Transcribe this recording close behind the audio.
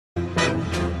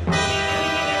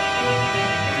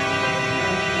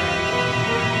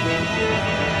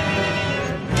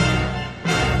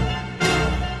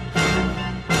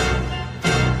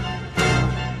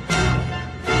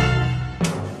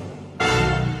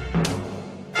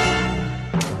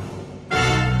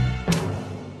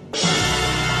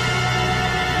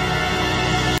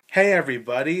Hey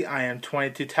everybody, I am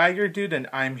 22 Tiger Dude and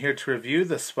I'm here to review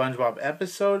the SpongeBob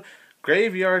episode,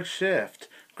 Graveyard Shift.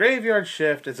 Graveyard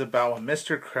Shift is about when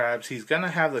Mr. Krabs, he's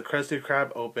gonna have the Krusty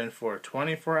Krab open for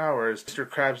 24 hours. Mr.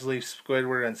 Krabs leaves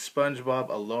Squidward and SpongeBob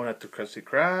alone at the Krusty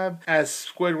Krab. As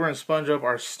Squidward and SpongeBob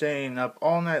are staying up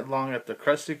all night long at the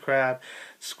Krusty Krab,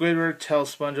 Squidward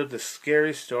tells SpongeBob the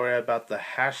scary story about the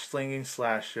hash-slinging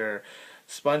slasher.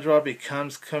 SpongeBob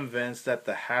becomes convinced that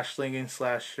the hash-slinging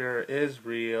slasher is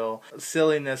real.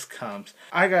 Silliness comes.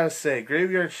 I gotta say,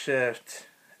 Graveyard Shift,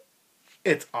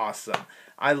 it's awesome.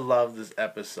 I love this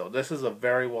episode. This is a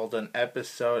very well done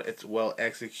episode. It's well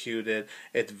executed.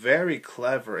 It's very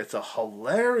clever. It's a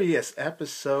hilarious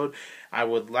episode. I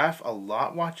would laugh a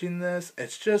lot watching this.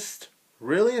 It's just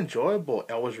really enjoyable.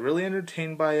 I was really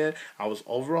entertained by it. I was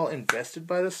overall invested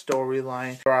by the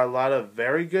storyline. There are a lot of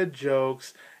very good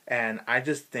jokes. And I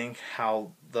just think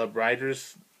how the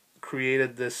writers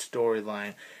created this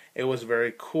storyline, it was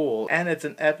very cool. And it's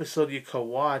an episode you could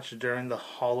watch during the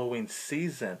Halloween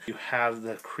season. You have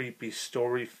the creepy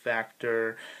story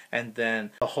factor and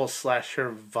then the whole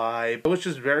slasher vibe, which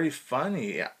is very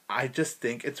funny. I just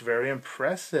think it's very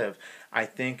impressive. I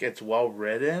think it's well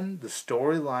written. The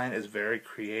storyline is very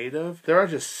creative. There are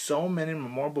just so many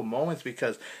memorable moments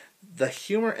because the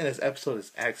humor in this episode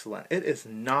is excellent. It is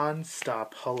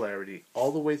non-stop hilarity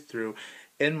all the way through,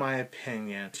 in my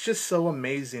opinion. It's just so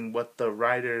amazing what the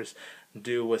writers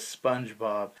do with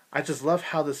SpongeBob. I just love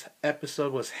how this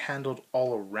episode was handled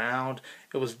all around.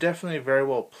 It was definitely very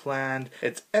well planned.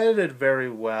 It's edited very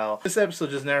well. This episode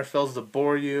just never fails to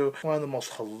bore you. One of the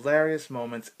most hilarious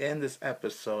moments in this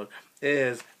episode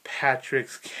is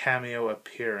Patrick's cameo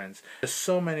appearance. There's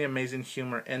so many amazing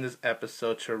humor in this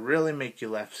episode to really make you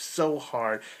laugh so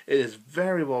hard. It is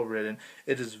very well written.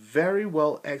 It is very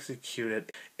well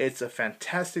executed. It's a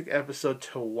fantastic episode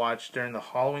to watch during the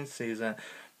Halloween season.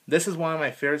 This is one of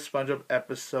my favorite SpongeBob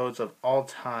episodes of all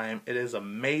time. It is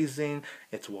amazing.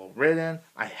 It's well written.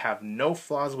 I have no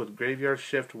flaws with Graveyard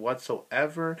Shift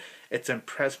whatsoever. It's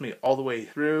impressed me all the way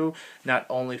through, not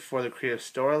only for the creative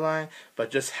storyline, but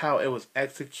just how it was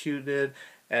executed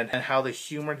and how the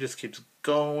humor just keeps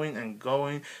going and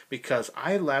going, because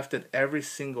I laughed at every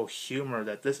single humor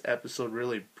that this episode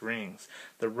really brings.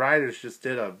 The writers just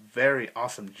did a very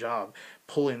awesome job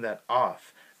pulling that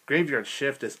off. Graveyard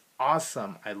Shift is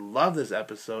awesome. I love this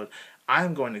episode.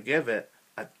 I'm going to give it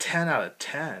a 10 out of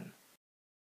 10.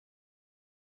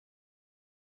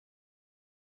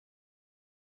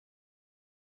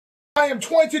 I am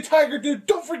 22 Tiger Dude.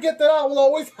 Don't forget that I will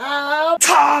always have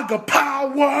Tiger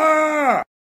Power!